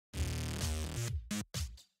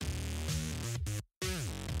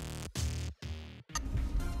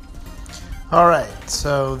Alright,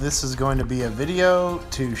 so this is going to be a video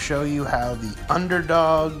to show you how the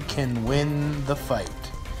underdog can win the fight.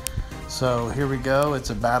 So here we go, it's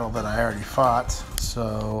a battle that I already fought,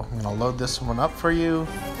 so I'm going to load this one up for you.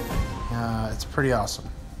 It's pretty awesome.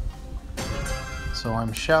 So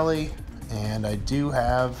I'm Shelly, and I do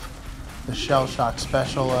have the Shell Shock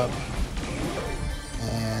special up,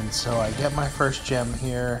 and so I get my first gem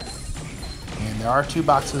here, and there are two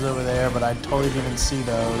boxes over there, but I totally didn't see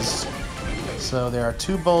those. So there are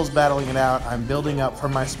two bulls battling it out. I'm building up for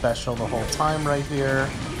my special the whole time right here.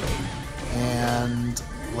 And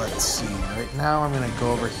let's see, right now I'm gonna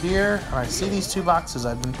go over here. I see these two boxes.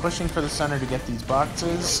 I've been pushing for the center to get these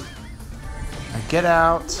boxes. I get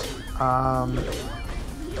out,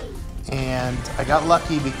 and I got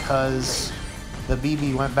lucky because the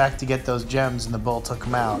BB went back to get those gems and the bull took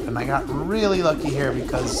them out. And I got really lucky here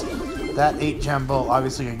because that 8-gem bull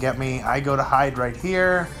obviously could get me. I go to hide right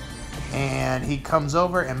here, and he comes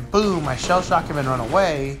over and boom, I shell shock him and run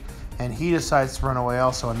away, and he decides to run away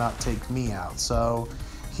also and not take me out. So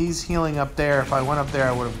he's healing up there. If I went up there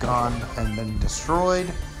I would have gone and been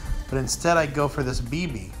destroyed, but instead I go for this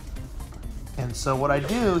BB. And so what I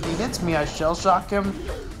do, he hits me, I shell shock him,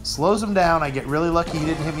 slows him down, I get really lucky he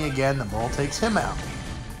didn't hit me again, the bull takes him out.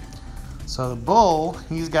 So the bull,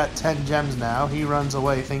 he's got 10 gems now, he runs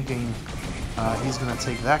away thinking he's gonna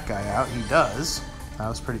take that guy out. He does. That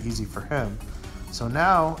was pretty easy for him. So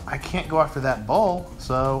now I can't go after that bull,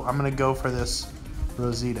 so I'm gonna go for this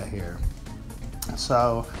Rosita here.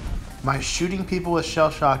 So my shooting people with shell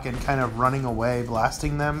shock and kind of running away,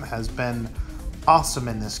 blasting them, has been awesome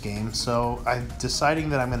in this game. So I'm deciding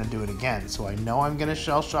that I'm gonna do it again. So I know I'm gonna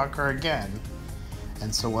shell shock her again.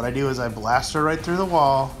 And so what I do is I blast her right through the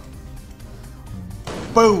wall.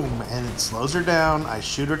 Boom! And it slows her down. I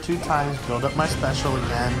shoot her 2 times, build up my special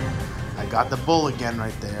again. I got the bull again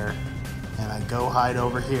right there, and I go hide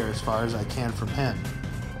over here as far as I can from him.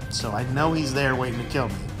 So I know he's there waiting to kill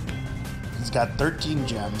me. He's got 13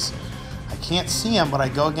 gems. I can't see him, but I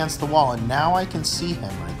go against the wall, and now I can see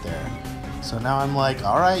him right there. So now I'm like,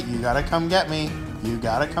 alright, you gotta come get me. You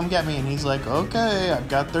gotta come get me. And he's like, okay, I've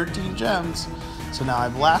got 13 gems. So now I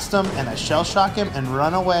blast him, and I shell shock him and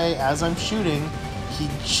run away as I'm shooting. He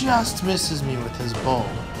just misses me with his bull.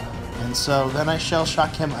 And so then I shell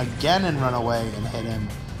shock him again and run away and hit him.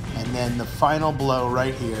 And then the final blow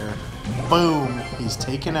right here, boom, he's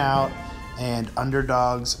taken out, and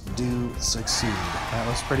underdogs do succeed. That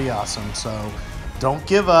was pretty awesome. So don't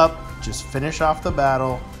give up, just finish off the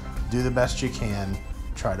battle, do the best you can,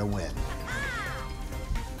 try to win.